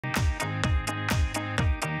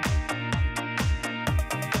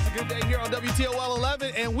Day here on WTOL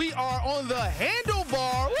 11, and we are on the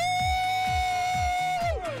Handlebar. Woo!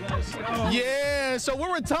 Yeah, so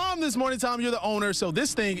we're with Tom this morning. Tom, you're the owner, so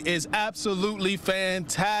this thing is absolutely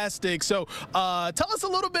fantastic. So tell us a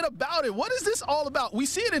little bit about it. What is this all about? We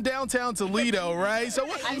see it in downtown Toledo, right? So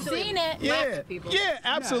I've seen it. Yeah,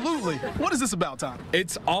 absolutely. What is this about, Tom?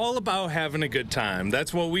 It's all about having a good time.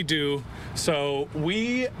 That's what we do. So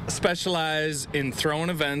we specialize in throwing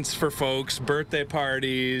events for folks, birthday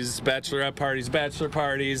parties, bachelorette parties, bachelor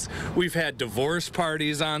parties. We've had divorce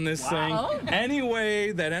parties on this thing. Any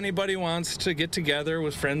way that anybody wants to get together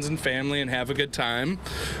with friends and family and have a good time,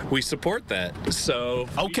 we support that. So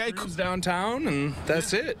we cruise downtown, and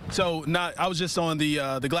that's it. So I was just on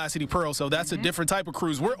the Glass City Pearl, so that's a different type of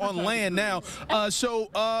cruise. We're on land now.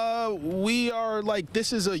 We are like,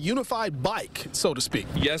 this is a unified bike, so to speak.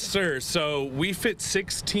 Yes, sir. So we fit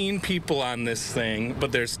 16 people on this thing,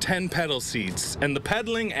 but there's 10 pedal seats, and the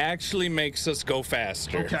pedaling actually makes us go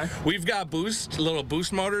faster. Okay. We've got little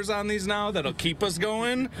boost motors on these now that'll keep us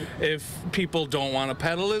going if people don't want to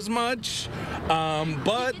pedal as much.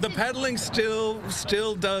 But the pedaling still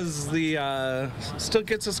does still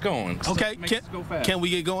gets us going. Okay, Makes us go fast. can we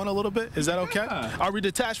get going a little bit? Is that okay? Are we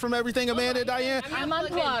detached from everything, Amanda, Diane? I'm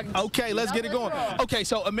unplugged. Okay, let's get it going. Okay,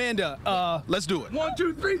 so Amanda, let's do it. 1,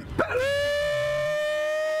 2, 3, pedal!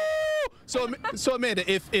 So Amanda,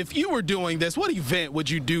 if you were doing this, what event would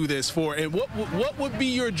you do this for, and what would be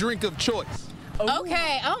your drink of choice?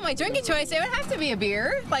 Okay. Oh, my drinking choice. It would have to be a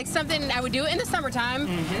beer, like something I would do it in the summertime.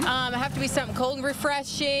 It'd have to be something cold and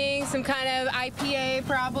refreshing, some kind of IPA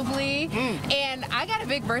probably. And I got a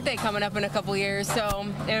big birthday coming up in a couple years, so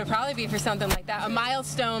it would probably be for something like that, a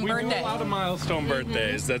milestone birthday. We do a lot of milestone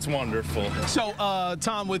birthdays. That's wonderful. So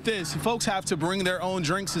Tom, with this, folks have to bring their own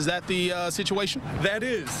drinks. Is that the situation? That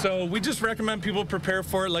is. So we just recommend people prepare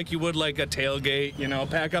for it like you would like a tailgate. You know,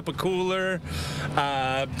 pack up a cooler,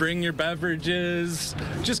 bring your beverages.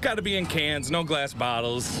 Just got to be in cans, no glass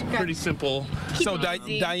bottles. Pretty simple. So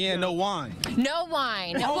Diane, no wine. No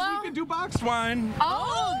wine. Oh, we can do boxed wine.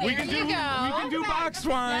 Oh, there we can you go. We can do boxed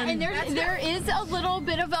wine. And there is a little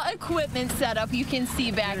bit of equipment setup you can see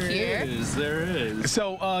back here. There is.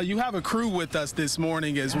 So you have a crew with us this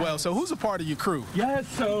morning as well. So who's a part of your crew? Yes,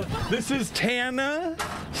 so this is Tana,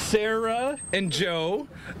 Sarah, and Joe.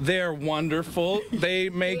 They're wonderful. They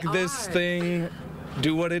make this thing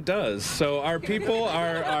do what it does. So our people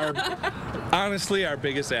are honestly our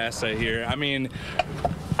biggest asset here. I mean,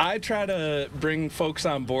 I try to bring folks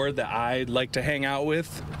on board that I like to hang out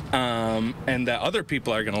with, and that other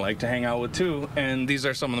people are going to like to hang out with too. And these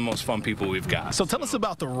are some of the most fun people we've got. So tell us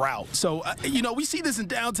about the route. So, we see this in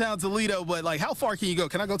downtown Toledo, but like, how far can you go?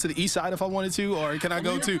 Can I go to the east side if I wanted to, or can I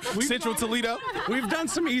go to central Toledo? We've done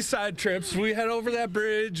some east side trips. We head over that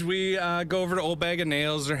bridge. We go over to Old Bag of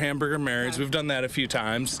Nails or Hamburger Mary's. We've done that a few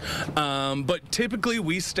times. But typically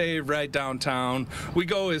we stay right downtown. We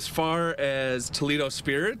go as far as Toledo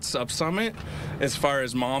Spirits up Summit, as far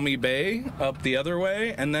as Maumee Bay up the other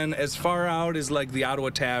way, and then as far out as like the Ottawa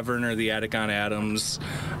Tavern or the Attic on Adams.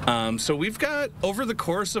 So we've got, over the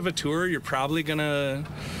course of a tour, you're probably gonna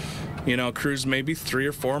cruise maybe 3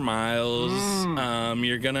 or 4 miles.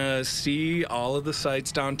 You're gonna see all of the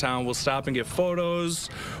sights downtown. We'll stop and get photos.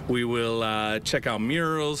 We will check out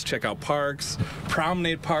murals, check out parks.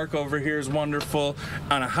 Promenade Park over here is wonderful.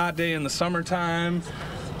 On a hot day in the summertime,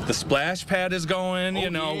 the splash pad is going,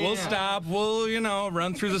 we'll stop, we'll,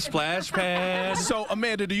 run through the splash pad. So,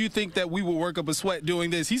 Amanda, do you think that we will work up a sweat doing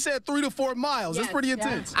this? He said 3 to 4 miles. That's pretty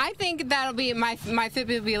intense. I think that'll be, my Fitbit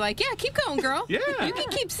will be like, yeah, keep going, girl. Yeah. You can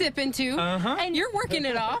keep sipping too. And you're working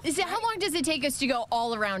it off. So how long does it take us to go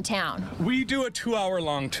all around town? We do a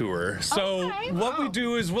 2-hour-long tour. So what we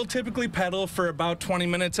do is we'll typically pedal for about 20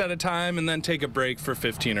 minutes at a time and then take a break for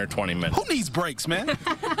 15 or 20 minutes. Who needs breaks, man?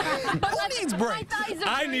 Who needs breaks?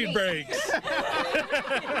 I need breaks.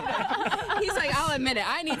 He's like, I'll admit it,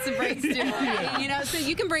 I need some breaks too. So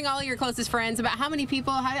you can bring all your closest friends. About how many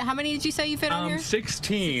people? How many did you say you fit on here?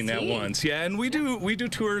 16 at once. Yeah, and we do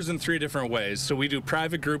tours in 3 different ways. So we do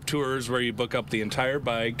private group tours where you book up the entire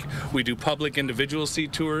bike. We do public individual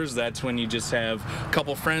seat tours. That's when you just have a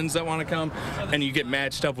couple friends that want to come, and you get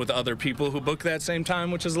matched up with other people who book that same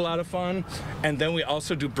time, which is a lot of fun. And then we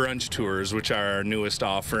also do brunch tours, which are our newest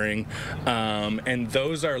offering, and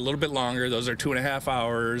those those are a little bit longer. Those are 2.5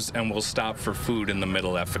 hours, and we'll stop for food in the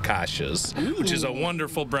middle at Focaccia's, which is a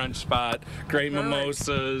wonderful brunch spot. Great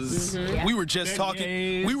mimosas. We were just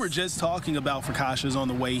talking. We were just talking about Focaccia's on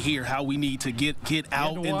the way here. How we need to get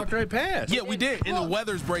out and walk right past. Yeah, we did. And the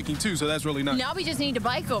weather's breaking too, so that's really nice. Now we just need to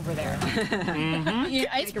bike over there.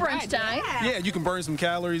 Yeah, it's brunch time. Yeah, you can burn some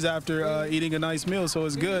calories after eating a nice meal, so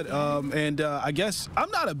it's good. I guess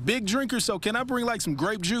I'm not a big drinker, so can I bring like some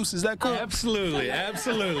grape juice? Is that cool? Absolutely,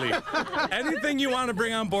 absolutely. Anything you want to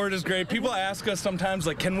bring on board is great. People ask us sometimes,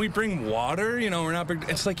 like, can we bring water? You know, we're not.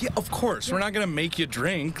 It's like, yeah, of course. We're not gonna make you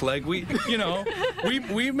drink. Like we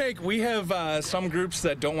have some groups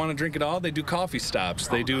that don't want to drink at all. They do coffee stops.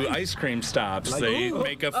 They do ice cream stops. They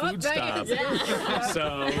make a food stop.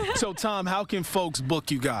 So Tom, how can folks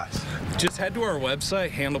book you guys? Just head to our website,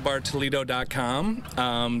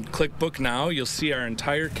 handlebartoledo.com. Click book now. You'll see our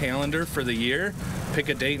entire calendar for the year. Pick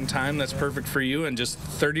a date and time that's perfect for you, and just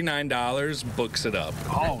 $39 books it up.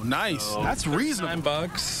 Oh, nice. So that's reasonable.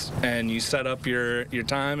 $9, and you set up your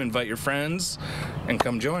time, invite your friends, and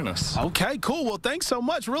come join us. Okay, cool. Well, thanks so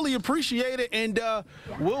much. Really appreciate it. And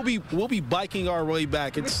we'll be biking our way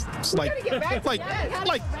back. It's like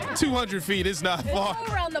 200 feet. It's not far. We'll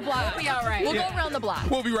go around the block. We'll be all right. We'll go around the block.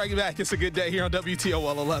 We'll be right back. It's a good day here on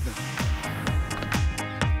WTOL 11.